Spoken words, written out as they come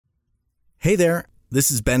Hey there, this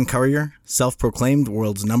is Ben Currier, self-proclaimed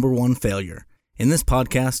world's #1 failure. In this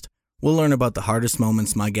podcast, we'll learn about the hardest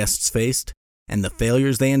moments my guests faced and the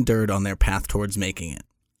failures they endured on their path towards making it.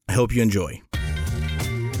 I hope you enjoy.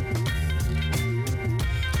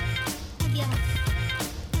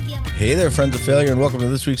 Hey there, friends of failure, and welcome to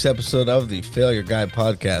this week's episode of the Failure Guide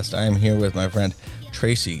Podcast. I am here with my friend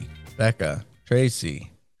Tracy Becca.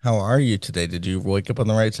 Tracy, how are you today? Did you wake up on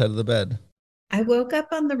the right side of the bed? I woke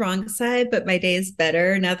up on the wrong side, but my day is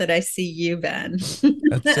better now that I see you, Ben.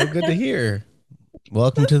 That's so good to hear.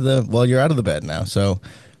 Welcome to you're out of the bed now, so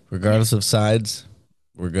regardless of sides,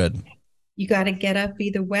 we're good. You got to get up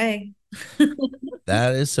either way.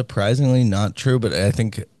 That is surprisingly not true, but I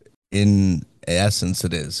think in essence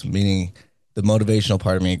it is, meaning the motivational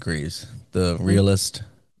part of me agrees. The realist,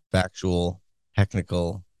 factual,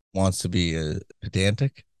 technical wants to be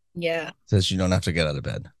pedantic. Yeah. Says you don't have to get out of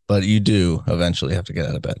bed, but you do eventually have to get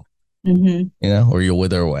out of bed, Mm-hmm. or you'll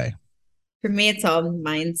wither away. For me, it's all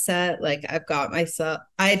mindset. Like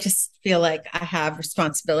I just feel like I have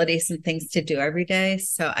responsibilities and things to do every day.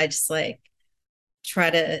 So I just try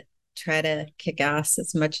to kick ass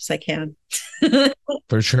as much as I can.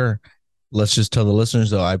 For sure. Let's just tell the listeners,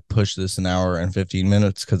 though, I pushed this an hour and 15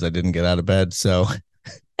 minutes because I didn't get out of bed. So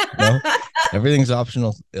everything's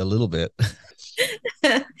optional a little bit.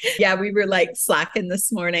 Yeah, we were slacking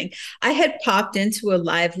this morning. I had popped into a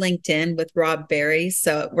live LinkedIn with Rob Berry,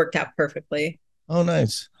 so it worked out perfectly. Oh,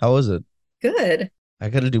 nice. How was it? Good. I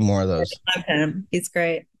got to do more of those. I love him. He's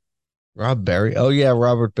great. Rob Berry. Oh, yeah,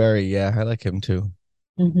 Robert Berry. Yeah, I like him too.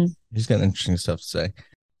 Mm-hmm. He's got interesting stuff to say.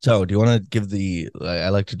 So do you want to give I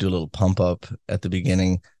like to do a little pump up at the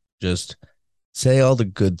beginning. Just say all the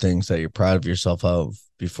good things that you're proud of yourself of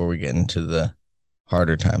before we get into the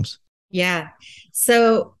harder times. Yeah.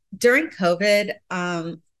 So during COVID,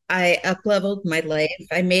 I up-leveled my life.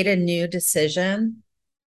 I made a new decision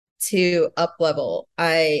to up-level.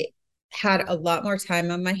 I had a lot more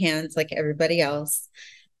time on my hands like everybody else.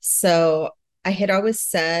 So I had always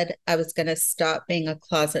said I was going to stop being a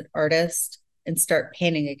closet artist and start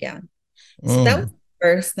painting again. So that was the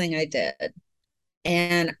first thing I did.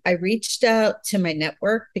 And I reached out to my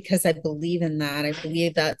network because I believe in that. I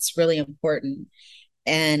believe that's really important.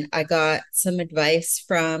 And I got some advice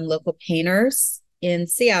from local painters in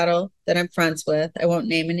Seattle that I'm friends with. I won't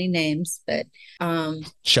name any names, but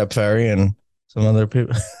Shep Ferry and some other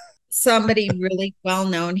people. Somebody really well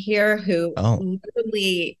known here who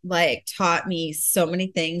literally taught me so many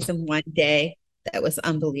things in one day that was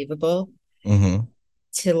unbelievable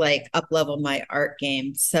to up level my art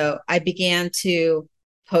game. So I began to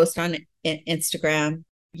post on Instagram,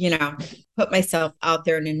 put myself out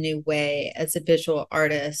there in a new way as a visual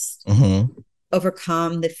artist,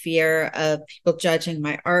 overcome the fear of people judging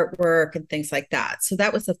my artwork and things like that. So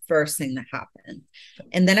that was the first thing that happened.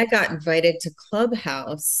 And then I got invited to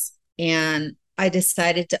Clubhouse and I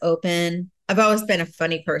decided to open. I've always been a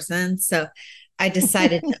funny person. So I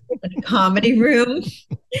decided to open a comedy room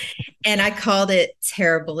and I called it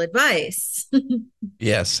Terrible Advice.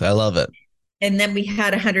 Yes, I love it. And then we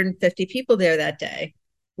had 150 people there that day,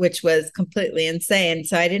 which was completely insane.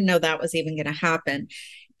 So I didn't know that was even going to happen.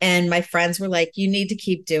 And my friends were like, you need to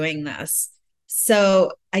keep doing this.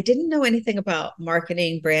 So I didn't know anything about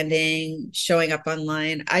marketing, branding, showing up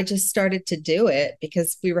online. I just started to do it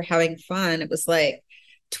because we were having fun. It was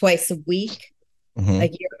twice a week. A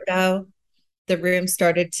year ago. The room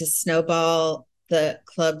started to snowball. The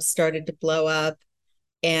club started to blow up.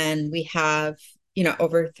 And we have,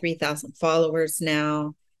 over 3,000 followers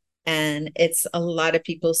now. And it's a lot of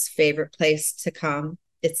people's favorite place to come.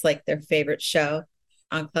 It's their favorite show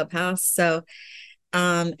on Clubhouse. So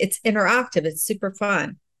it's interactive. It's super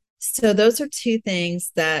fun. So those are two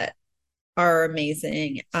things that are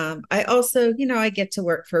amazing. I also, I get to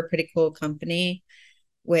work for a pretty cool company,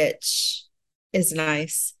 which is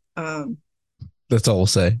nice. That's all we'll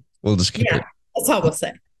say. We'll just keep it. That's all we'll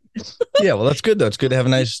say. Yeah, well, that's good though. It's good to have a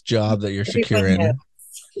nice job that you're secure in,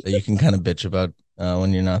 that you can kind of bitch about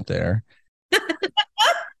when you're not there.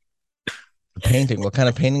 Painting. What kind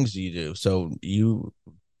of paintings do you do? So you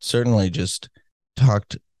certainly just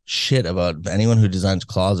talked shit about anyone who designs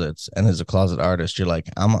closets and is a closet artist. You're like,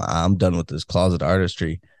 I'm done with this closet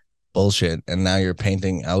artistry bullshit, and now you're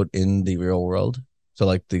painting out in the real world. So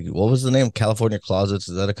what was the name? California Closets.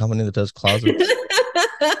 Is that a company that does closets?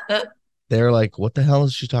 They're like, what the hell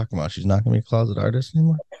is she talking about? She's not going to be a closet artist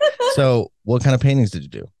anymore. So what kind of paintings did you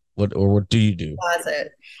do? What do you do?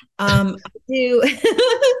 Closet. I do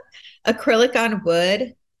acrylic on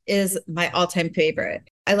wood. is my all-time favorite.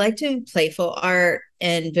 I like doing playful art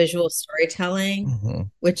and visual storytelling, Hmm.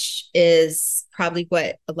 which is probably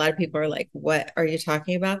what a lot of people are like, what are you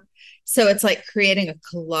talking about? So it's like creating a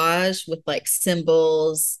collage with like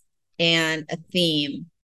symbols and a theme.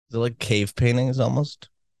 They're like cave paintings almost.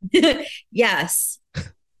 Yes,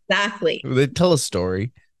 exactly. They tell a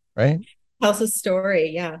story, right? Tells a story.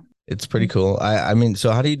 Yeah. It's pretty cool. I mean,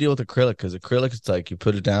 so how do you deal with acrylic? Because acrylic, it's like you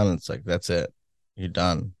put it down and it's like that's it. You're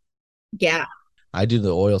done. Yeah. I do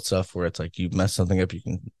the oil stuff where it's like you mess something up, you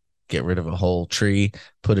can get rid of a whole tree,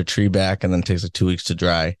 put a tree back, and then it takes like 2 weeks to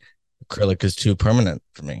dry. Acrylic is too permanent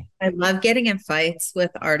for me. I love getting in fights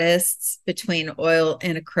with artists between oil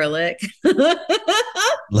and acrylic.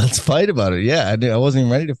 Let's fight about it. Yeah, I wasn't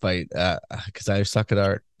even ready to fight because I suck at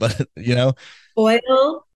art. But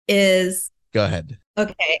Oil is go ahead,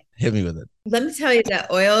 okay. hit me with it. Let me tell you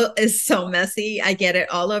that oil is so messy. I get it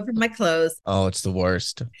all over my clothes, Oh, it's the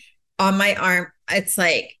worst. on my arm. It's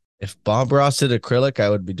like, If Bob Ross did acrylic, I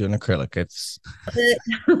would be doing acrylic. It's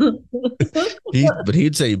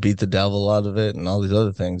he'd say you beat the devil out of it and all these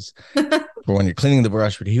other things for when you're cleaning the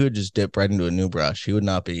brush, but he would just dip right into a new brush. He would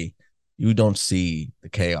not be, you don't see the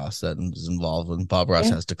chaos that is involved when Bob Ross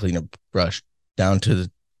Yeah. has to clean a brush down to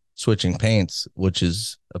the switching paints, which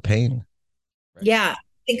is a pain. yeah, I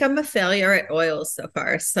think I'm a failure at oils so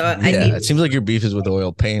far. So I Yeah, need, it seems like your beef is with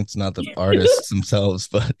oil paints, not the artists themselves.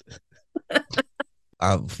 But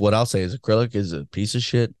what I'll say is acrylic is a piece of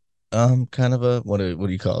shit. Kind of a what do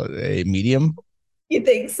you call it? A medium. you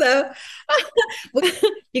think so?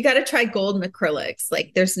 You got to try golden acrylics.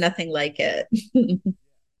 Like there's nothing like it.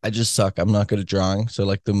 I just suck. I'm not good at drawing. So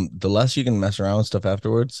like the less you can mess around with stuff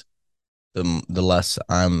afterwards, the less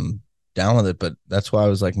I'm down with it. But that's why I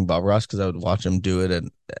was liking Bob Ross because I would watch him do it, and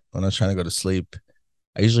when I was trying to go to sleep,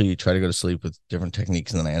 I usually try to go to sleep with different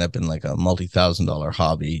techniques, and then I end up in like a multi-thousand-dollar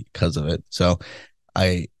hobby because of it. So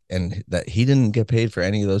and that he didn't get paid for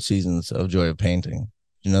any of those seasons of Joy of Painting.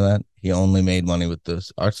 You know that he only made money with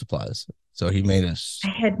those art supplies. So he made a I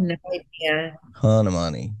had no idea. ton of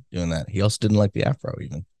money doing that. He also didn't like the afro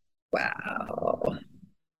even. Wow.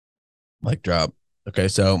 Mic drop. Okay,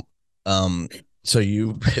 um, so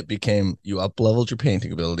you you up leveled your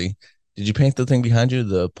painting ability. Did you paint the thing behind you,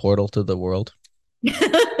 the portal to the world?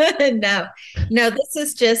 No, no, this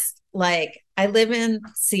is just like I live in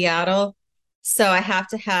Seattle, so I have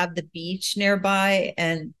to have the beach nearby,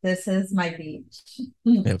 and this is my beach.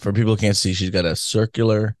 Yeah, for people who can't see, she's got a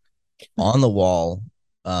circular on the wall,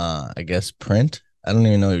 I guess print. I don't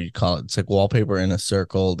even know what you call it. It's like wallpaper in a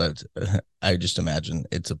circle that I just imagine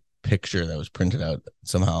it's a picture that was printed out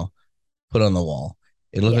somehow, put on the wall.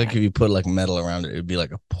 It looked like Yeah. if you put like metal around it, it would be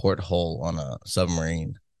like a porthole on a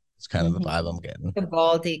submarine. It's kind of the Mhm. vibe I'm getting. The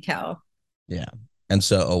ball decal. Yeah. And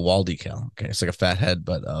so a wall decal. Okay. It's like a fat head,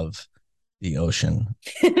 but of the ocean.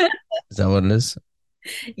 Is that what it is?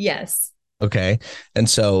 Yes. Okay. And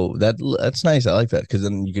so that's nice. I like that because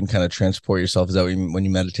then you can kind of transport yourself. Is that what when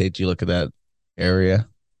you meditate, you look at that area?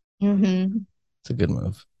 Hmm. It's a good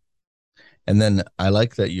move. And then I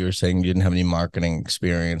like that you were saying you didn't have any marketing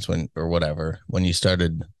experience when or whatever when you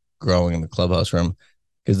started growing in the clubhouse room.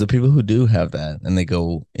 Because the people who do have that and they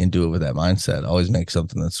go into it with that mindset always make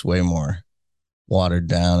something that's way more watered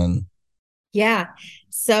down and Yeah.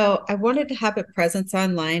 So I wanted to have a presence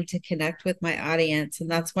online to connect with my audience, and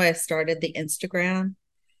that's why I started the Instagram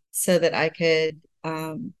so that I could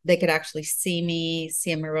they could actually see me,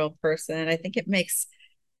 see I'm a real person. I think it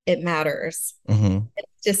matters. mhm.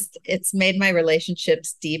 It's made my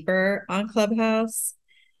relationships deeper on Clubhouse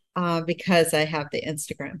because I have the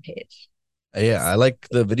Instagram page. Yeah, I like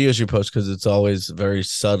the videos you post because it's always very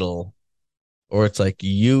subtle, or it's like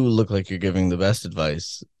you look like you're giving the best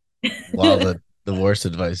advice while the worst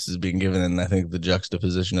advice is being given, and I think the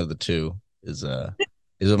juxtaposition of the two is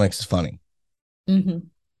what makes it funny. Mhm.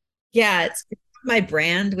 Yeah, it's my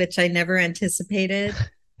brand, which I never anticipated.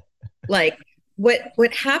 Like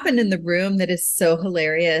what happened in the room that is so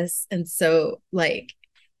hilarious and so like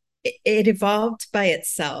it evolved by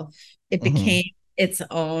itself. It Hmm. became its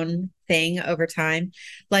own thing over time.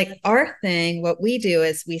 Like our thing, what we do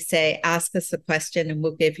is we say, ask us a question and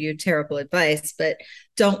we'll give you terrible advice, but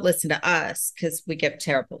don't listen to us because we give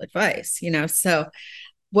terrible advice, you know? So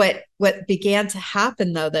what began to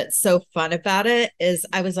happen though that's so fun about it is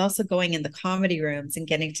I was also going in the comedy rooms and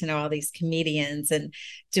getting to know all these comedians and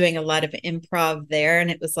doing a lot of improv there, and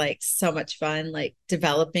it was like so much fun, like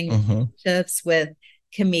developing Hmm. relationships with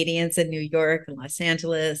comedians in New York and Los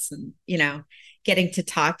Angeles, and getting to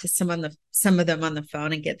talk to some of them on the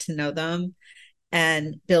phone and get to know them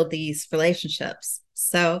and build these relationships.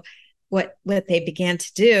 So what they began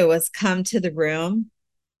to do was come to the room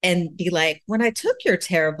and be like, when I took your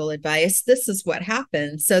terrible advice, this is what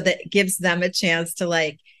happened. So that gives them a chance to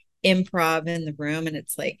like improv in the room, and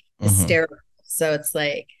it's like Mm-hmm. hysterical. So it's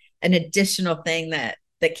like an additional thing that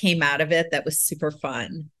came out of it that was super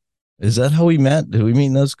fun. Is that how we met? Did we meet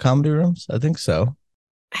in those comedy rooms? I think so.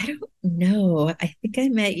 I don't know. I think I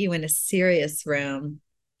met you in a serious room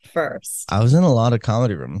first. I was in a lot of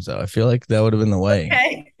comedy rooms though. I feel like that would have been the way.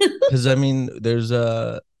 Okay. Because I mean, there's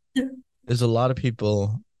a lot of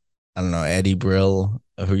people. I don't know, Eddie Brill,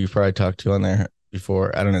 who you probably talked to on there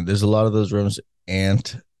before. I don't know. There's a lot of those rooms.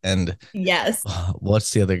 Ant and Yes. what's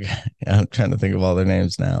the other guy? I'm trying to think of all their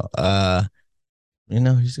names now.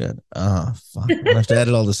 He's got fuck. I'm gonna have to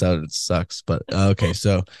edit all this out. It sucks. But okay,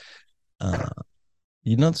 so uh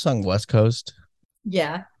you know the song West Coast?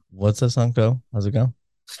 Yeah. What's that song go? How's it go?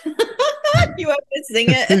 You want me to sing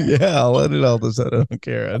it? Yeah, I'll edit all this out. I don't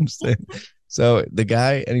care. I'm saying. So the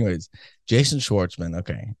guy, anyways, Jason Schwartzman.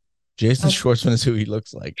 Okay. Jason Okay. Schwartzman is who he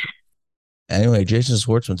looks like. Anyway, Jason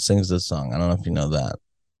Schwartzman sings this song. I don't know if you know that.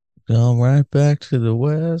 Go right back to the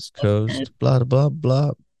West Coast. Blah blah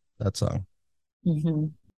blah. That song.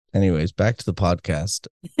 Mhm. Anyways, back to the podcast.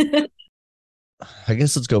 I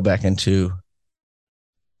guess let's go back into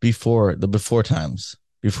before times,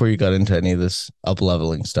 before you got into any of this up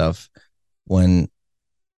leveling stuff, when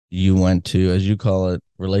you went to, as you call it,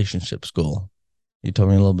 relationship school. You told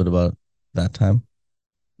me a little bit about that time.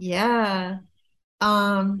 Yeah.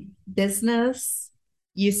 Business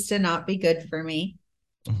used to not be good for me.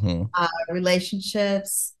 Mm-hmm.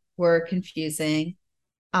 Relationships were confusing.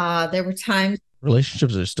 There were times,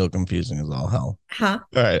 Relationships are still confusing as all hell. huh?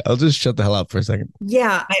 All right, I'll just shut the hell up for a second.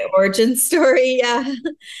 Yeah, my origin story. Yeah.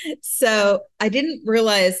 So I didn't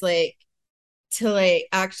realize like till I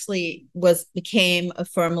actually became a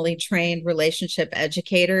formally trained relationship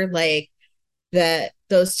educator, like that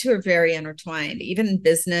those two are very intertwined, even in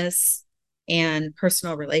business and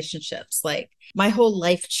personal relationships. Like my whole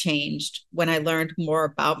life changed when I learned more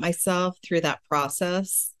about myself through that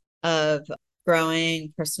process of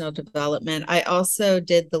growing personal development. I also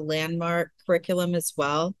did the landmark curriculum as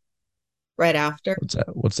well right after.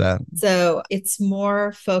 What's that? So it's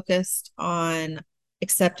more focused on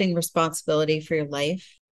accepting responsibility for your life,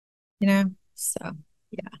 you know? So,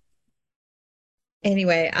 yeah.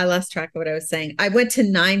 Anyway, I lost track of what I was saying. I went to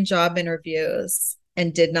 9 job interviews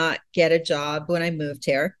and did not get a job when I moved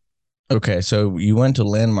here. Okay, so you went to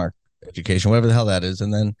landmark education, whatever the hell that is,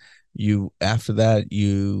 and then you after that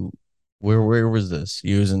you where was this?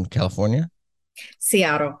 You was in California?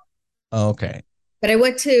 Seattle. Oh, okay. But I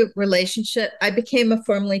went to I became a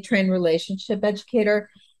formally trained relationship educator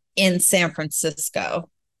in San Francisco.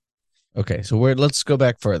 Okay, so let's go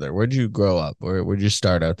back further. Where'd you grow up? Where'd you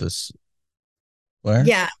start out this where?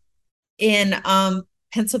 Yeah, in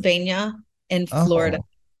Pennsylvania and Florida. Oh,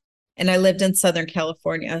 And I lived in Southern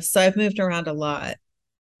California. So I've moved around a lot.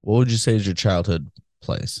 what would you say is your childhood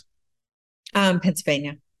place?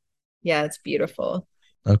 Pennsylvania. Yeah, it's beautiful.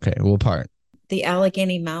 Okay, what part? The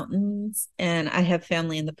Allegheny Mountains, and I have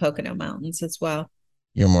family in the Pocono Mountains as well.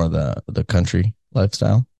 You're more the country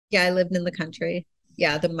lifestyle. Yeah, I lived in the country.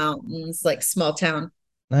 Yeah, the mountains, like small town.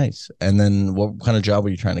 Nice. And then what kind of job were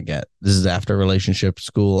you trying to get? This is after relationship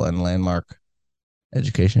school and landmark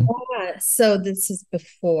education. Yeah, so this is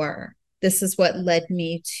before. This is what led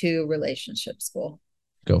me to relationship school.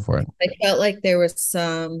 Go for it. I felt like there was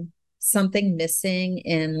something missing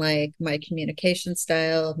in like my communication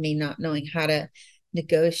style, me not knowing how to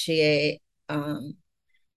negotiate,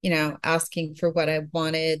 asking for what I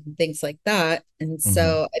wanted and things like that. And Mm-hmm.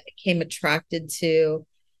 so I became attracted to,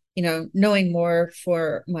 knowing more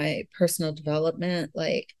for my personal development.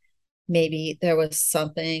 Like maybe there was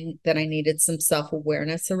something that I needed some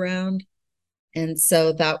self-awareness around. And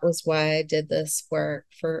so that was why I did this work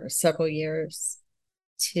for several years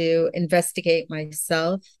to investigate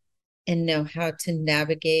myself and know how to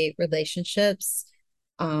navigate relationships,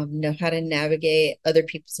 know how to navigate other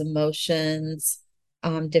people's emotions,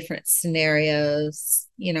 different scenarios,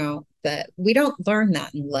 that we don't learn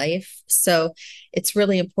that in life. So it's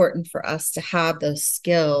really important for us to have those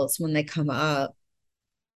skills when they come up.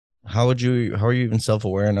 How are you even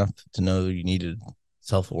self-aware enough to know you needed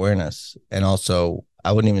self-awareness? And also,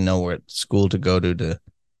 I wouldn't even know where school to go to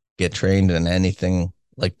get trained in anything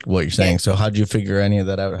like what you're saying. Yeah. So how'd you figure any of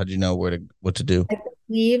that out? How'd you know what to do? I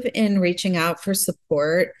believe in reaching out for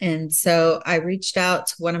support. And so I reached out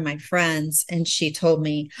to one of my friends and she told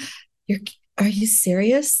me, are you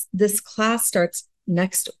serious? This class starts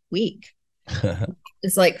next week.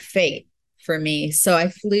 It's like fate for me. So I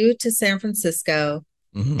flew to San Francisco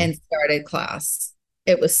Mm-hmm. and started class.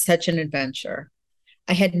 It was such an adventure.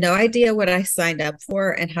 I had no idea what I signed up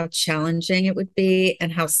for and how challenging it would be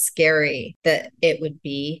and how scary that it would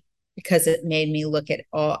be, because it made me look at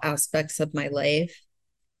all aspects of my life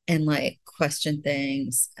and like question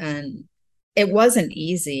things. And it wasn't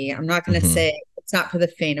easy. I'm not going to Hmm. say it's not for the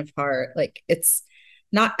faint of heart. Like it's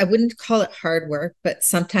not, I wouldn't call it hard work, but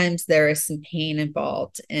sometimes there is some pain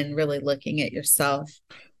involved in really looking at yourself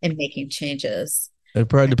and making changes. It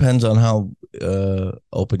probably depends on how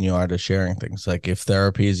open you are to sharing things. Like if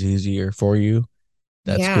therapy is easier for you,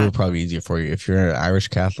 that school Yeah, will probably be easier for you. If you're an Irish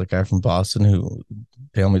Catholic guy from Boston who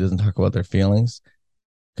family doesn't talk about their feelings,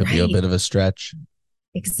 could be a right. bit of a stretch.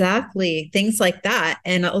 Exactly. Things like that.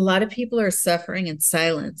 And a lot of people are suffering in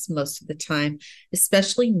silence most of the time,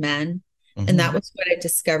 especially men. And that Hmm. was what I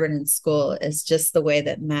discovered in school, is just the way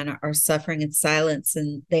that men are suffering in silence,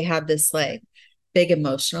 and they have this like big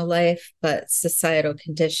emotional life, but societal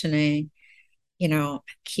conditioning,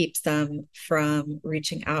 keeps them from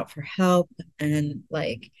reaching out for help, and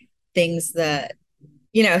like things that,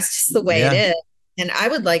 it's just the way it Yeah. is. And I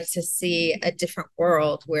would like to see a different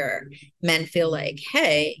world where men feel like,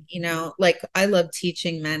 hey, like I love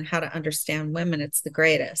teaching men how to understand women. It's the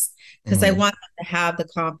greatest, because I Hmm. want them to have the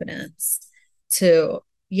confidence to,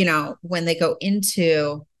 when they go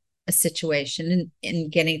into a situation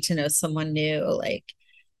and getting to know someone new, like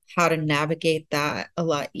how to navigate that a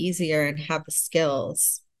lot easier and have the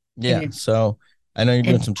skills. Yeah. And, So I know you're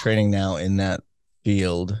doing and some training now in that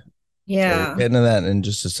field. So we'll yeah, get into that in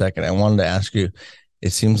just a second. I wanted to ask you, it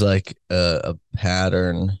seems like a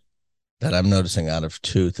pattern that I'm noticing out of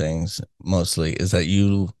two things mostly is that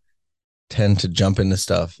you tend to jump into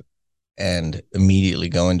stuff and immediately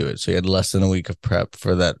go into it. So you had less than a week of prep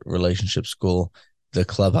for that relationship school. The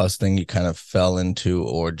clubhouse thing you kind of fell into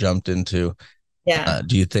or jumped into. yeah.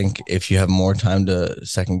 Do you think if you have more time to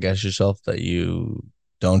second guess yourself that you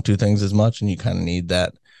don't do things as much and you kind of need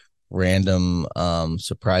that random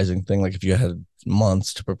surprising thing? Like if you had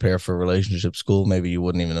months to prepare for relationship school, maybe you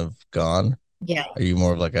wouldn't even have gone. Yeah. Are you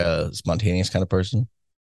more of like a spontaneous kind of person?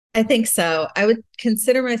 I think so. I would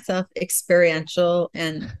consider myself experiential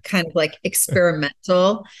and kind of like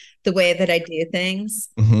experimental, the way that I do things.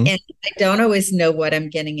 Hmm. And I don't always know what I'm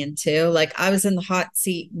getting into. Like I was in the hot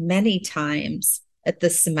seat many times at the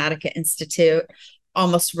Somatica Institute,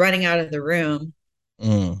 almost running out of the room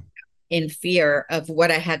Mm. in fear of what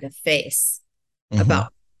I had to face Hmm.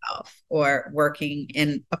 about myself, or working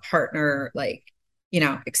in a partner, like,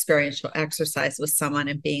 experiential exercise with someone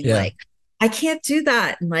and being Yeah. like, I can't do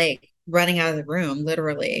that. And like running out of the room,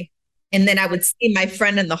 literally. And then I would see my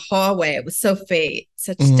friend in the hallway. It was so fate,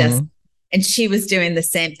 such destiny. Hmm. And she was doing the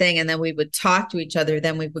same thing. And then we would talk to each other.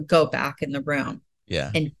 Then we would go back in the room,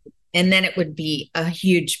 Yeah. and then it would be a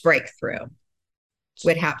huge breakthrough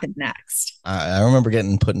would happen next. I remember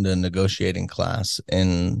getting put into a negotiating class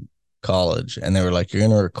in college, and they were like, "You're going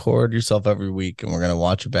to record yourself every week, and we're going to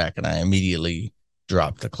watch it back." And I immediately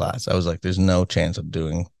dropped the class. I was like, "There's no chance of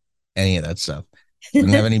doing any of that stuff." Didn't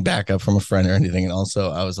have any backup from a friend or anything. And also,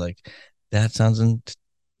 I was like, "That sounds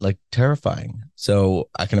like terrifying." So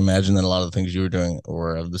I can imagine that a lot of the things you were doing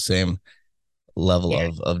were of the same level Yeah.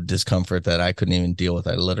 of discomfort that I couldn't even deal with.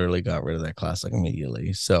 I literally got rid of that class like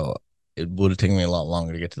immediately. So it would have taken me a lot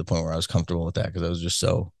longer to get to the point where I was comfortable with that because I was just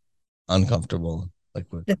so uncomfortable. Like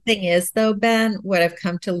with The thing is, though, Ben, what I've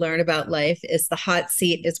come to learn about life is the hot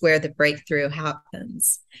seat is where the breakthrough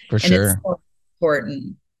happens. for And it's sure. so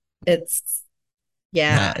important. It's,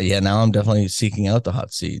 Now, yeah, yeah, now I'm definitely seeking out the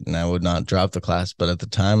hot seat, and I would not drop the class. But at the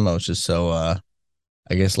time, I was just so, I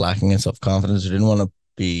guess, lacking in self confidence. I didn't want to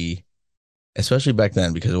be, especially back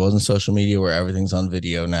then, because it wasn't social media where everything's on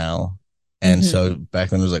video now. And hmm, so back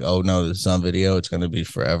then it was like, oh no, this is on video. It's going to be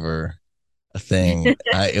forever a thing.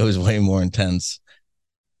 It was way more intense.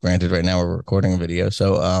 Granted, right now we're recording a video,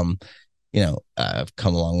 so I've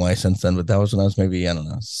come a long way since then. But that was when I was maybe, I don't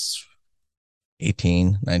know,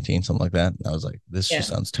 18, 19, something like that. And I was like, this just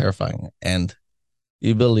yeah. sounds terrifying. And the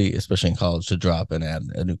ability, especially in college, to drop and add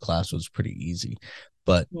a new class was pretty easy.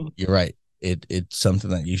 But you're right. It's something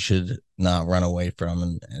that you should not run away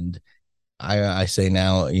from. And I say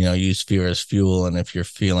now, use fear as fuel. And if you're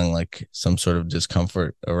feeling like some sort of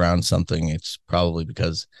discomfort around something, it's probably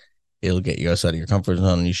because it'll get you outside of your comfort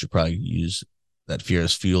zone. And you should probably use that fear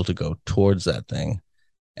as fuel to go towards that thing.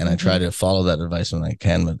 And I try Hmm. to follow that advice when I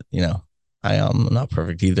can, but I am not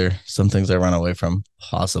perfect either. Some things I run away from,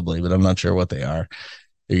 possibly, but I'm not sure what they are.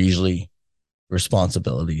 They're usually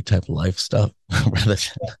responsibility type life stuff rather than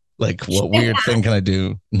like what weird thing can I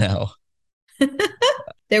do now?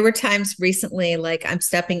 There were times recently, like I'm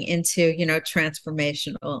stepping into,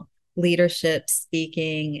 transformational leadership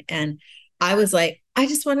speaking. And I was like, I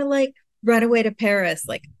just want to like run away to Paris,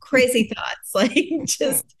 like crazy thoughts, like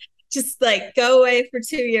just like go away for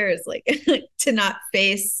 2 years, like to not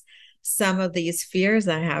face some of these fears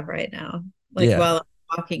I have right now. Like Yeah. while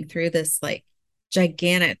I'm walking through this like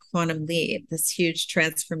gigantic quantum leap, this huge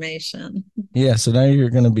transformation. Yeah. So now you're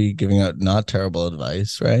going to be giving out not terrible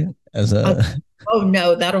advice, right? As Oh, a, oh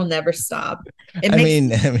no, that'll never stop. It I makes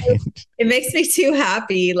mean, I mean, it makes me too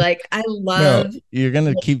happy. Like I no, love you're going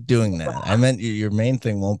to keep doing that. I meant your main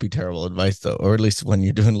thing won't be terrible advice, though, or at least when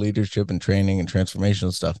you're doing leadership and training and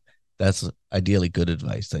transformational stuff, that's ideally good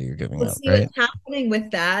advice that you're giving Well, out, see right? what's happening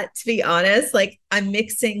with that, to be honest, like I'm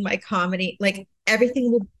mixing my comedy, like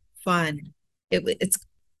everything will be fun. It's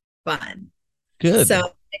fun. Good.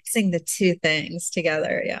 So mixing the two things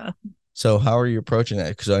together, yeah. So how are you approaching it?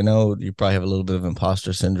 Because I know you probably have a little bit of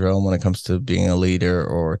imposter syndrome when it comes to being a leader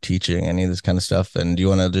or teaching any of this kind of stuff. And do you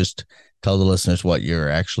want to just tell the listeners what you're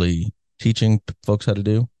actually teaching folks how to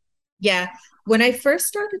do? Yeah. When I first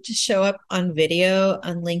started to show up on video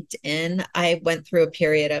on LinkedIn, I went through a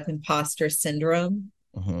period of imposter syndrome.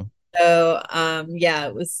 Mm-hmm. So yeah,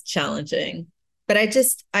 it was challenging. But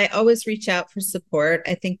I always reach out for support.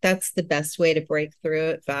 I think that's the best way to break through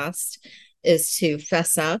it fast is to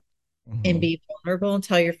fess up and Mm-hmm. be vulnerable and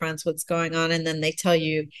tell your friends what's going on. And then they tell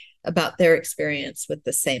you about their experience with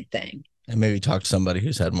the same thing. And maybe talk to somebody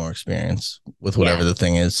who's had more experience with whatever Yeah. the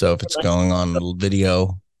thing is. So if it's going on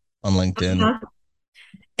video on LinkedIn, Uh-huh.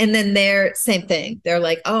 And then they're same thing. They're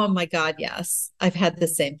like, oh my God, yes, I've had the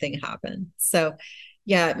same thing happen. So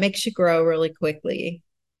yeah, it makes you grow really quickly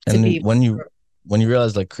to and be. when you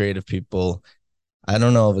realize like creative people, I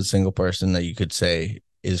don't know of a single person that you could say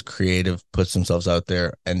is creative, puts themselves out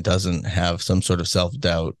there, and doesn't have some sort of self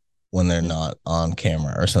doubt when they're not on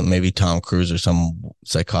camera or something. Maybe Tom Cruise or some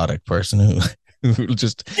psychotic person who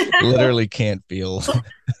just literally can't feel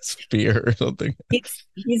fear or something.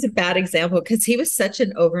 He's a bad example because he was such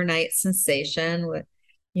an overnight sensation with,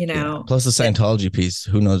 you Yeah. know, Plus the but Scientology piece,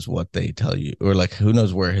 who knows what they tell you, or like who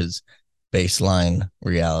knows where his baseline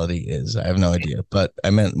reality is. I have no idea. But I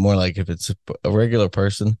meant more like if it's a regular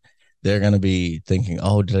person, they're gonna be thinking,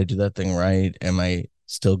 "Oh, did I do that thing right? Am I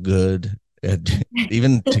still good?" And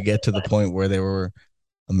even to get to the point where they were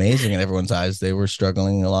amazing in everyone's eyes, they were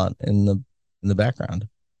struggling a lot in the background.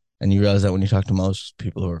 And you realize that when you talk to most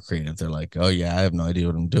people who are creative, they're like, "Oh yeah, I have no idea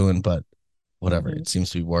what I'm doing, but whatever, Mhm. it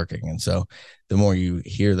seems to be working." And so the more you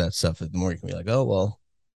hear that stuff, the more you can be like, "Oh well,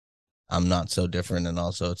 I'm not so different," and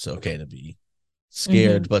also it's okay to be Mhm.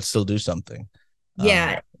 scared but still do something.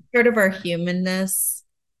 Yeah, part of our humanness.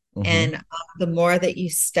 Mhm. And the more that you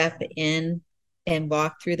step in and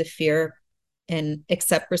walk through the fear and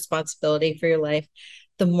accept responsibility for your life,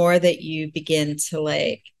 the more that you begin to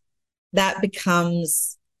like, that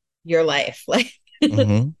becomes your life. Like,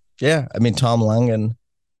 Mhm. Yeah, I mean Tom Langen,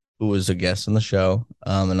 who was a guest on the show,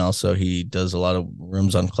 and also he does a lot of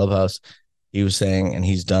rooms on Clubhouse. He was saying, and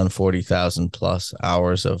he's done 40,000 plus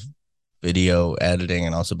hours of video editing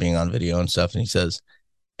and also being on video and stuff. And he says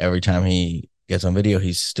every time he gets on video,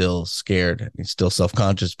 he's still scared. He's still self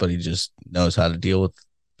conscious, but he just knows how to deal with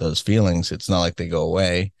those feelings. It's not like they go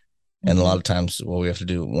away. And a lot mhm, of times, what we have to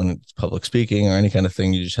do when it's public speaking or any kind of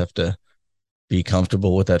thing, you just have to be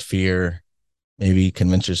comfortable with that fear. Maybe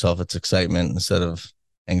convince yourself it's excitement instead of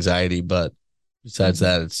anxiety. But besides mhm.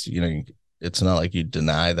 that, it's it's not like you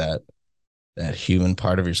deny that human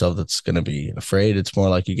part of yourself that's going to be afraid. It's more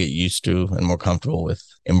like you get used to and more comfortable with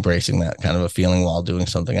embracing that kind of a feeling while doing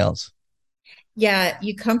something else. Yeah,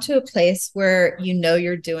 you come to a place where you know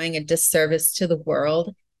you're doing a disservice to the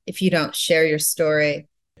world if you don't share your story.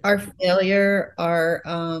 Our failure, our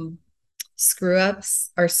screw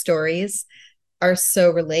ups, our stories are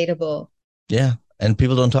so relatable. Yeah, and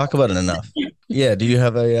people don't talk about it enough. Yeah, do you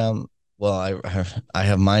have a well, I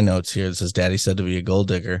have my notes here. It says daddy said to be a gold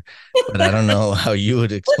digger, but I don't know how you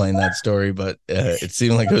would explain that story, but it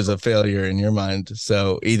seemed like it was a failure in your mind.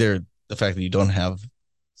 So either the fact that you don't have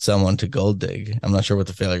someone to gold dig, I'm not sure what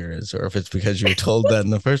the failure is, or if it's because you were told that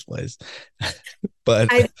in the first place.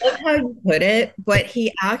 But I love how you put it. What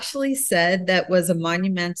he actually said that was a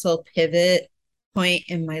monumental pivot point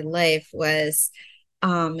in my life was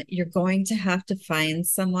you're going to have to find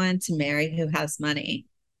someone to marry who has money.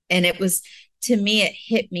 And it was, to me, it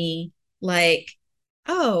hit me like,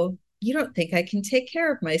 oh, you don't think I can take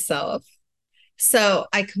care of myself. So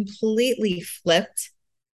I completely flipped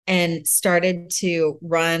and started to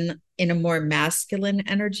run in a more masculine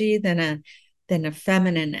energy than a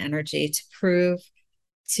feminine energy to prove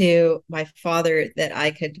to my father that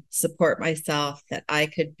I could support myself, that I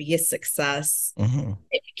could be a success. mhm.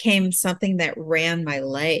 It became something that ran my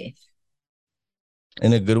life.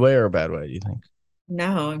 In a good way or a bad way, do you think?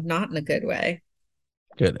 No, not in a good way.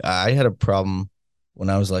 Good. I had a problem when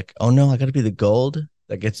I was like, oh no, I got to be the gold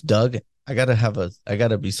that gets dug. I got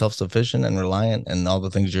to be self sufficient and reliant and all the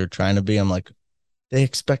things you're trying to be. I'm like, they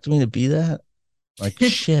expect me to be that? Like,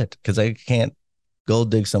 shit, because I can't gold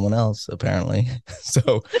dig someone else, apparently.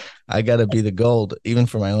 So I got to be the gold, even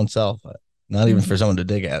for my own self, not even for Mhm. someone to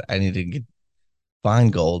dig at. I need to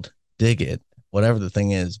find gold, dig it, whatever the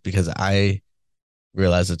thing is, because I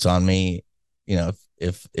realize it's on me. You know,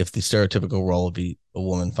 if the stereotypical role would be a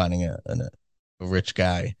woman finding a rich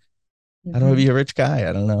guy, how do I be Mhm. a rich guy?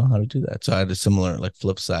 I don't know how to do that. So I had a similar like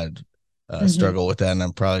flip side Mhm. struggle with that, and I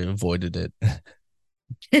probably avoided it.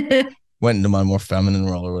 Went into my more feminine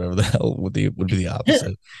role or whatever the hell would be the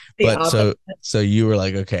opposite. The But opposite. so you were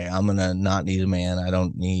like, okay, I'm gonna not need a man. I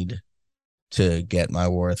don't need to get my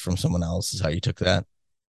worth from someone else. Is how you took that.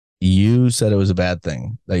 You said it was a bad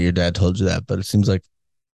thing that your dad told you that, but it seems like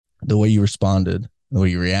the way you responded, the way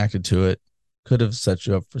you reacted to it, could have set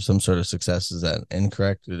you up for some sort of success. Is that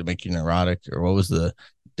incorrect? Did it make you neurotic, or what was the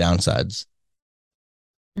downsides?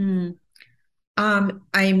 Mm.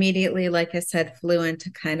 I immediately, like I said, flew into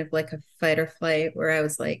kind of like a fight or flight where I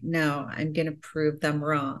was like, no, I'm gonna prove them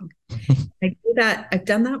wrong. I do that. I've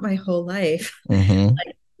done that my whole life. Mm-hmm.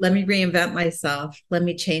 Like, let me reinvent myself. Let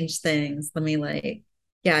me change things. Let me like,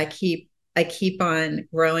 yeah, I keep on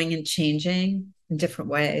growing and changing in different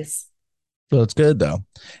ways. So it's good though.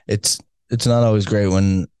 It's it's not always great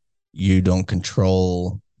when you don't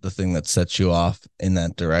control the thing that sets you off in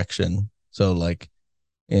that direction. So like,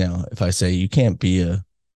 if I say you can't be a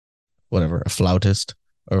whatever, a flautist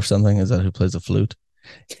or something, is that who plays the flute?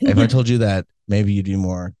 If I told you that, maybe you'd be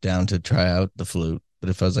more down to try out the flute. But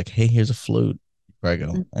if I was like, hey, here's a flute, I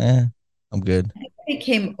go, I'm good. I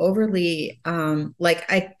became overly like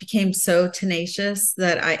I became so tenacious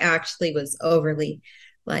that I actually was overly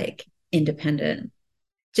like independent.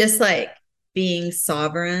 Just like being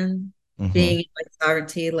sovereign, Mm-hmm. being like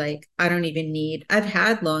sovereignty, like I don't even need I've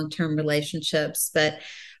had long-term relationships, but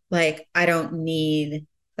like I don't need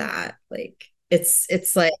that. Like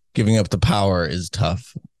it's like, Giving up the power is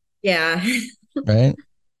tough, yeah. right?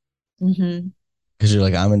 Hmm. Because you're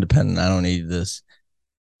like, I'm independent. I don't need this.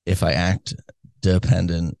 If I act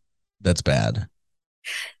dependent, that's bad.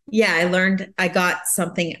 Yeah, I got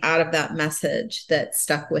something out of that message that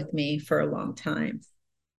stuck with me for a long time.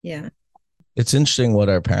 Yeah. It's interesting what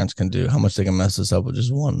our parents can do, how much they can mess us up with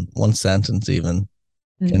just one sentence, even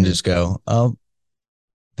can Hmm. just go, oh,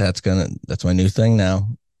 that's my new thing now.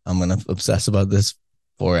 I'm gonna obsess about this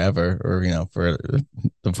forever, or for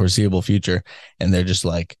the foreseeable future. And they're just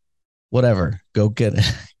like, whatever, go get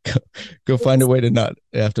it. Go find a way to not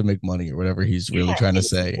have to make money or whatever he's really Yeah, trying to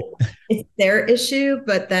say. it's their issue,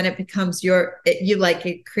 but then it becomes you like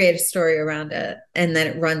you create a story around it and then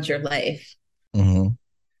it runs your life. Mm-hmm.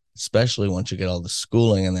 Especially once you get all the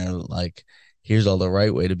schooling and they're like, here's all the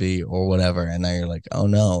right way to be or whatever. And now you're like, oh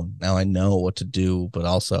no, now I know what to do. But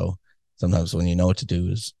also sometimes when you know what to do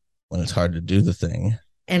is when it's hard to do the thing.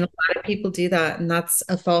 And a lot of people do that, and that's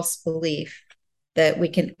a false belief that we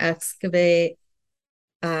can excavate,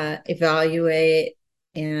 evaluate,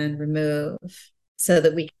 and remove so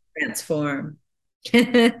that we can transform.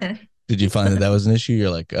 Did you find that that was an issue? You're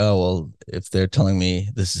like, oh, well, if they're telling me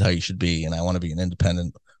this is how you should be and I want to be an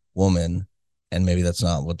independent woman, and maybe that's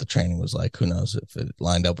not what the training was like, who knows if it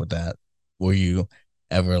lined up with that. Were you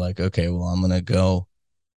ever like, okay, well, I'm going to go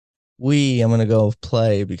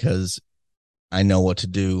play because I know what to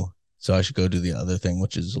do. So I should go do the other thing,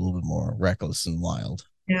 which is a little bit more reckless and wild.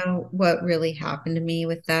 Now, what really happened to me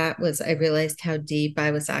with that was I realized how deep I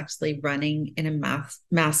was actually running in a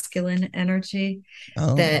masculine energy,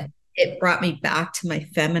 Oh, that it brought me back to my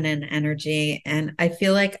feminine energy. And I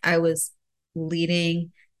feel like I was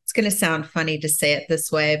leading. It's going to sound funny to say it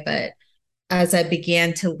this way, but as I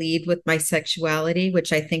began to lead with my sexuality,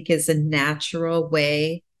 which I think is a natural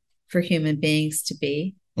way for human beings to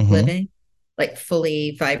be mm-hmm. living, like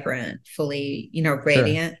fully vibrant, fully, Sure.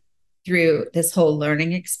 radiant through this whole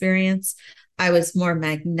learning experience, I was more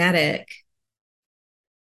magnetic.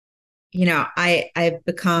 I've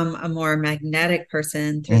become a more magnetic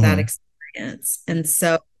person through that Mm-hmm. experience. And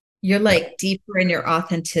so you're like deeper in your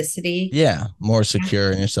authenticity. Yeah, more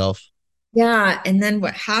secure in yourself. Yeah. And then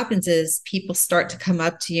what happens is people start to come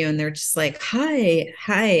up to you and they're just like, hi,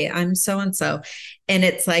 I'm so and so. And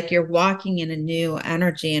it's like you're walking in a new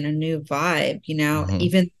energy and a new vibe, Mm-hmm.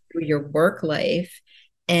 even through your work life.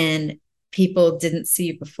 And people didn't see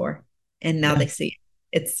you before. And now Yeah. they see you.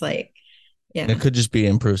 It's like, And it yeah. could just be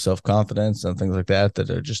improved self confidence and things like that that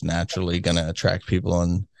are just naturally going to attract people,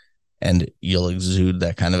 and you'll exude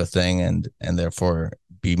that kind of a thing, and therefore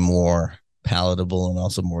be more. palatable and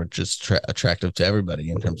also more just attractive to everybody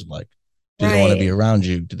in terms of like, do they want to be Right. around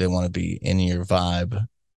you? Do they want to be in your vibe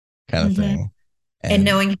kind of Mhm. thing? And And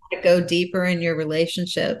knowing how to go deeper in your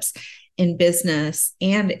relationships, in business,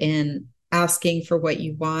 and in asking for what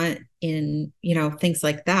you want, in, things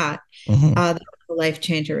like that. mhm, That was a life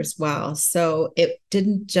changer as well. So it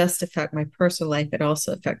didn't just affect my personal life, it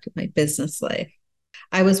also affected my business life.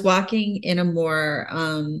 I was walking in a more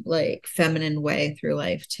like feminine way through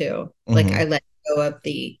life too. Like I mhm, let go of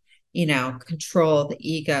the, control, the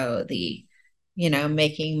ego, the,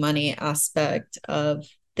 making money aspect of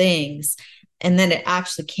things. And then it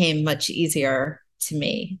actually came much easier to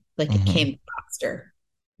me. Like it mhm. came faster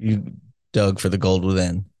You dug for the gold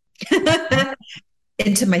within.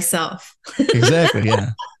 into myself. Exactly.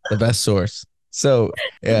 Yeah. The best source. So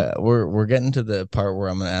yeah, we're getting to the part where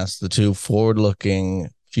I'm gonna ask the two forward-looking,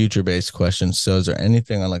 future-based questions. So is there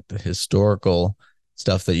anything on like the historical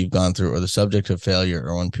stuff that you've gone through or the subject of failure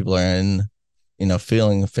or when people are in,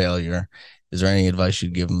 feeling failure, is there any advice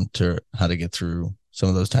you'd give them to how to get through some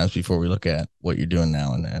of those times before we look at what you're doing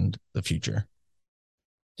now and the future?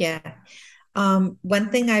 Yeah. One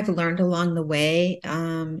thing I've learned along the way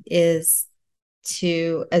is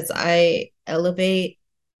as I elevate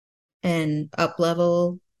and up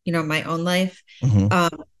level, my own life, Hmm.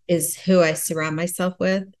 um, is who I surround myself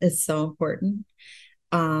with is so important.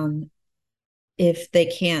 Um, if they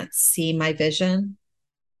can't see my vision,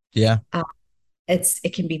 Yeah. uh,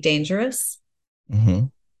 it can be dangerous Hmm.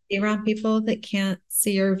 to be around people that can't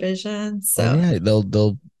see your vision. Oh So yeah,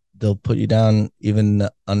 they'll put you down even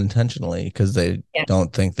unintentionally because they yeah,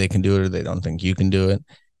 don't think they can do it or they don't think you can do it.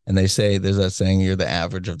 And they say there's that saying you're the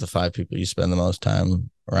average of the five people you spend the most time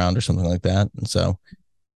around or something like that. And so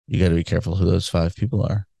you got to be careful who those five people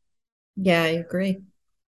are. yeah, I agree.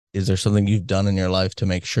 Is there something you've done in your life to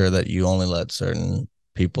make sure that you only let certain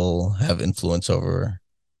people have influence over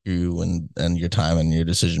you and your time and your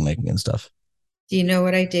decision making and stuff? Do you know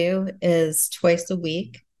what I do? Is twice a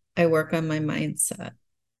week I work on my mindset,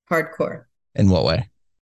 hardcore. In what way?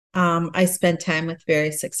 I spend time with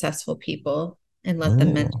very successful people and let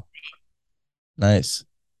them mentor. Oh, nice.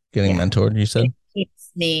 Getting Yeah, mentored, you it said? keeps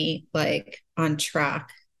me like on track.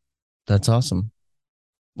 That's awesome.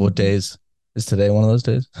 What Mhm. days? Is today one of those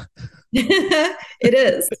days? It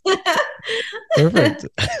is. Perfect.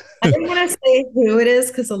 I don't want to say who it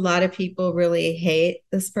is because a lot of people really hate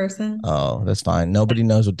this person. Oh, that's fine. Nobody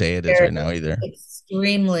knows what day it is They're right now either.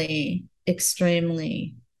 extremely,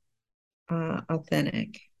 extremely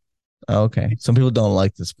authentic. Oh, okay. Some people don't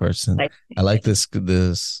like this person. Like, I like this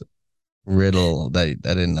riddle that I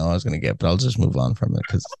didn't know I was gonna get, but I'll just move on from it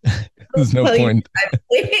because I'll there's no tell you point.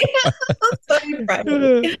 privately. I'll tell you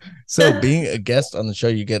privately. So being a guest on the show,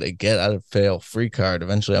 you get a get out of fail free card.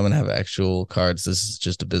 Eventually I'm gonna have actual cards. This is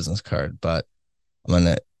just a business card, but I'm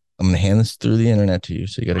gonna I'm gonna hand this through the internet to you.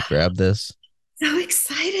 So you gotta grab this. So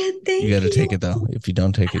excited. You Thank gotta take you. it though. If you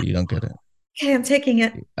don't take it, you don't get it. Okay, I'm taking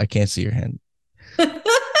it. I can't see your hand.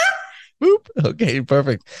 Boop. Okay,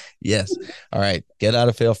 perfect. Yes. All right. Get out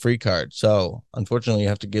of fail free card. So unfortunately, you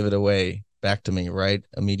have to give it away back to me right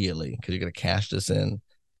immediately because you're gonna cash this in.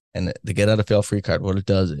 And the get out of fail free card, what it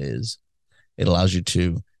does is it allows you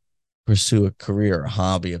to pursue a career, a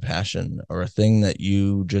hobby, a passion, or a thing that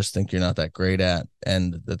you just think you're not that great at,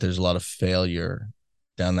 and that there's a lot of failure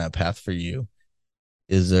down that path for you.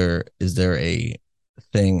 Is there a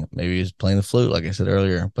thing, maybe it's playing the flute like I said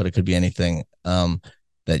earlier, but it could be anything,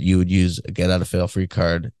 that you would use a get out of fail free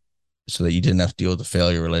card so that you didn't have to deal with the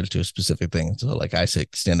failure related to a specific thing. So like I say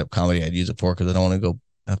stand up comedy, I'd use it for because I don't want to go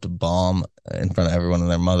have to bomb in front of everyone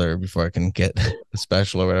and their mother before I can get a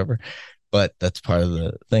special or whatever. But that's part of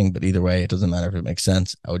the thing. But either way, it doesn't matter if it makes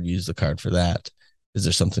sense. I would use the card for that. Is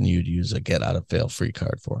there something you'd use a get out of fail free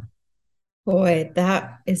card for? Boy,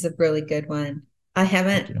 that is a really good one. I Thank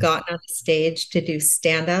haven't you. gotten on the stage to do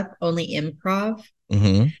stand up, only improv.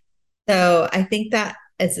 Mm-hmm. So I think that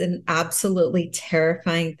is an absolutely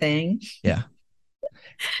terrifying thing. Yeah.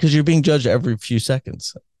 Because you're being judged every few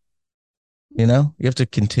seconds. You have to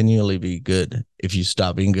continually be good. If you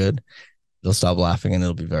stop being good, they'll stop laughing and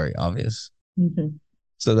it'll be very obvious. Mhm.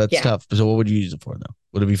 So that's Yeah. tough. So what would you use it for though?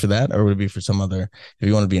 Would it be for that or would it be for some other, if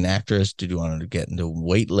you want to be an actress, did you want to get into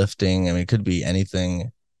weightlifting? I mean, it could be anything.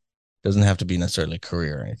 It doesn't have to be necessarily a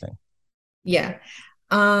career or anything. Yeah.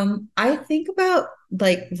 I think about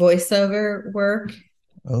like voiceover work.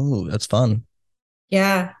 Oh, that's fun.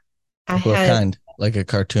 Yeah. I Like what had kind? Like a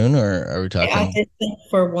cartoon or are we I talking? did think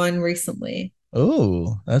for one recently.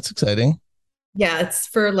 Oh, that's exciting. Yeah, it's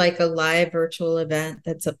for like a live virtual event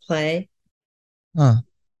that's a play. Huh.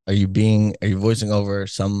 Are you voicing over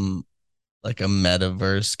some like a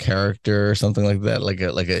metaverse character or something like that?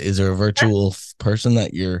 Is there a virtual person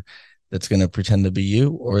that's going to pretend to be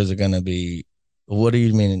you, or is it going to be, what do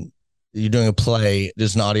you mean? You're doing a play,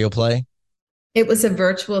 just an audio play? It was a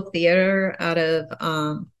virtual theater out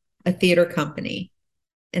of a theater company,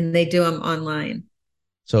 and they do them online.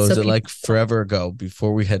 So So is it people, like forever ago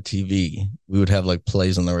before we had TV, we would have like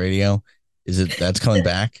plays on the radio? Is it that's coming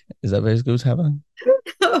back? Is that basically what's happening?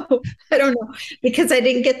 I don't know because I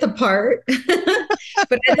didn't get the part,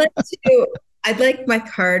 but I'd like my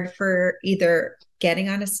card for either getting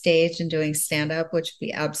on a stage and doing stand up, which would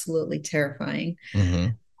be absolutely terrifying. Mm-hmm.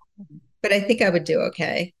 But I think I would do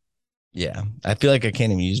okay. Yeah. I feel like I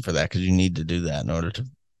can't even use it for that because you need to do that in order to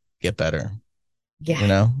get better. Yeah. You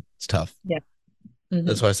know, it's tough. Yeah.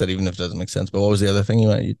 That's why I said even if it doesn't make sense. But what was the other thing you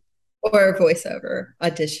wanted? Or voiceover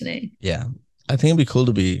auditioning. Yeah. I think it'd be cool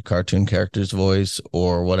to be a cartoon character's voice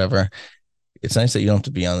or whatever. It's nice that you don't have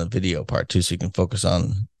to be on the video part too, so you can focus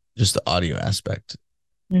on just the audio aspect.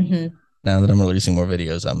 Mm-hmm. Now that I'm releasing more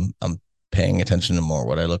videos, I'm paying attention to more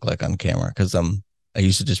what I look like on camera because I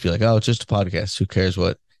used to just be like, oh, it's just a podcast. Who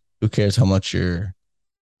cares how much you're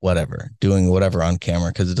doing whatever on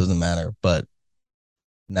camera because it doesn't matter. But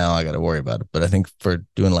now I got to worry about it. But I think for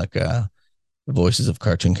doing like the voices of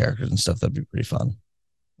cartoon characters and stuff, that'd be pretty fun.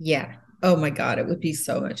 Yeah. Oh my God, it would be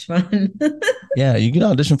so much fun. Yeah, you can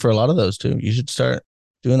audition for a lot of those too. You should start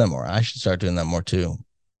doing that more. I should start doing that more too.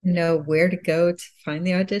 Know where to go to find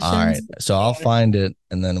the auditions. All right. So I'll find it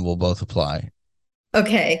and then we'll both apply.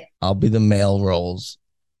 Okay. I'll be the male roles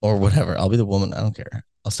or whatever. I'll be the woman. I don't care.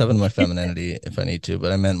 I'll step into my femininity if I need to,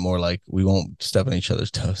 but I meant more like we won't step on each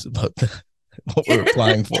other's toes about what we're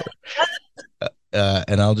applying for.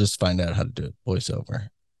 And I'll just find out how to do it. Voiceover.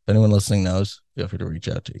 If anyone listening knows, feel free to reach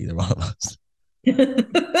out to either one of us.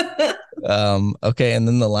 Okay. And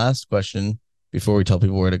then the last question before we tell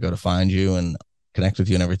people where to go to find you and connect with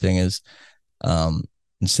you and everything is,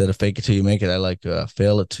 instead of fake it till you make it, I like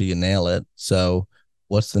fail it till you nail it. So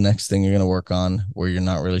what's the next thing you're going to work on where you're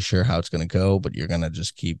not really sure how it's going to go, but you're going to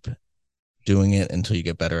just keep doing it until you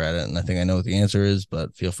get better at it? And I think I know what the answer is,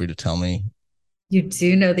 but feel free to tell me. You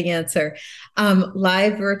do know the answer.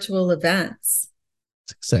 Live virtual events.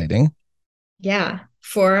 It's exciting. Yeah.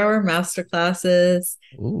 4-hour masterclasses,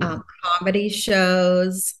 comedy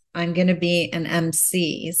shows. I'm going to be an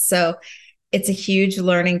MC. So it's a huge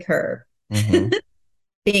learning curve. Mm-hmm.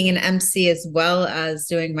 Being an MC as well as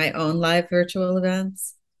doing my own live virtual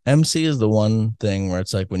events. MC is the one thing where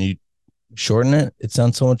it's like when you shorten it, it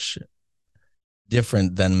sounds so much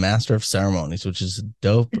different than Master of Ceremonies, which is a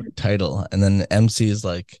dope title. And then MC is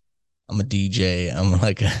like, I'm a DJ. I'm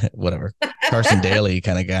like whatever, Carson Daly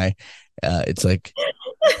kind of guy. It's like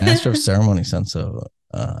Master of Ceremony sounds so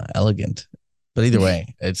elegant. But either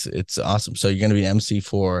way, it's awesome. So you're going to be MC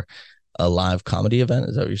for a live comedy event.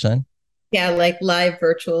 Is that what you're saying? Yeah, like live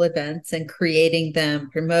virtual events and creating them,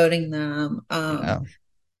 promoting them,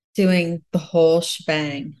 doing the whole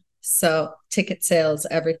shebang. So ticket sales,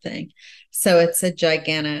 everything. So it's a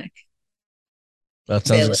gigantic. That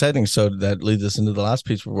sounds exciting. So that leads us into the last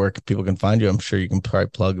piece where people can find you. I'm sure you can probably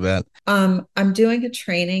plug that. I'm doing a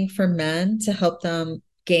training for men to help them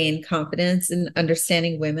gain confidence in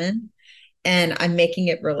understanding women. And I'm making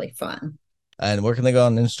it really fun. And where can they go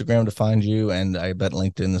on Instagram to find you? And I bet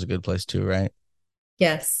LinkedIn is a good place too, right?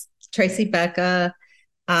 Yes. Tracy Becca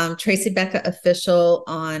Official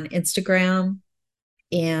on Instagram,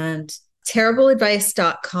 and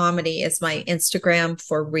terribleadvice.comedy is my Instagram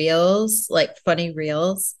for reels, like funny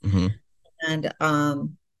reels. Mm-hmm. And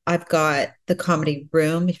I've got the comedy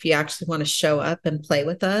room if you actually want to show up and play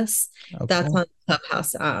with us. Okay. That's on the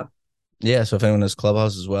Clubhouse app. Yeah, so if anyone has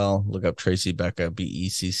Clubhouse as well, look up Tracy Becca,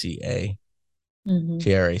 BECCA,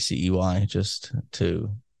 TRACEY, just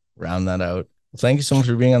to round that out. Well, thank you so much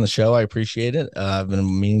for being on the show. I appreciate it. I've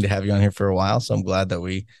been meaning to have you on here for a while, so I'm glad that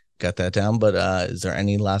we got that down. But is there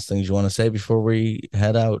any last things you want to say before we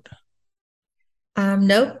head out?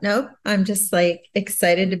 Nope. I'm just like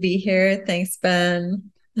excited to be here. Thanks,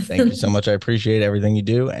 Ben. Thank you so much. I appreciate everything you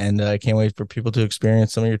do, and I can't wait for people to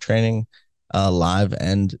experience some of your training live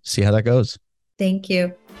and see how that goes. Thank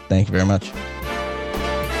you. Thank you very much.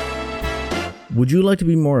 Would you like to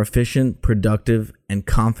be more efficient, productive, and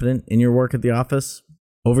confident in your work at the office?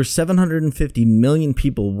 Over 750 million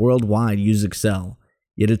people worldwide use Excel,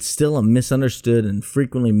 yet it's still a misunderstood and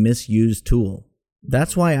frequently misused tool.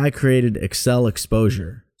 That's why I created Excel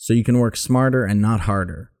Exposure, so you can work smarter and not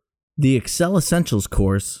harder. The Excel Essentials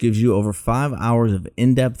course gives you over 5 hours of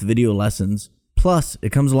in-depth video lessons. Plus,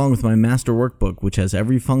 it comes along with my master workbook, which has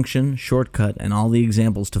every function, shortcut, and all the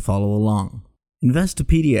examples to follow along.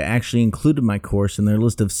 Investopedia actually included my course in their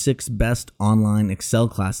list of 6 best online Excel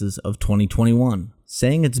classes of 2021,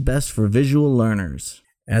 saying it's best for visual learners.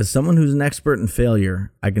 As someone who's an expert in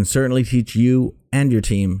failure, I can certainly teach you and your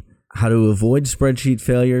team how to avoid spreadsheet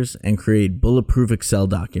failures and create bulletproof Excel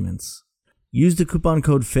documents. Use the coupon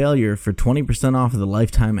code FAILURE for 20% off of the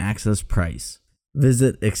lifetime access price.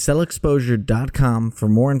 Visit excelexposure.com for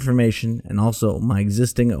more information and also my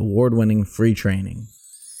existing award-winning free training.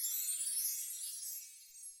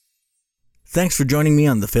 Thanks for joining me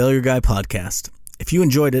on the Failure Guy podcast. If you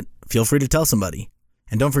enjoyed it, feel free to tell somebody.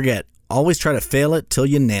 And don't forget, always try to fail it till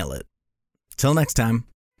you nail it. Till next time.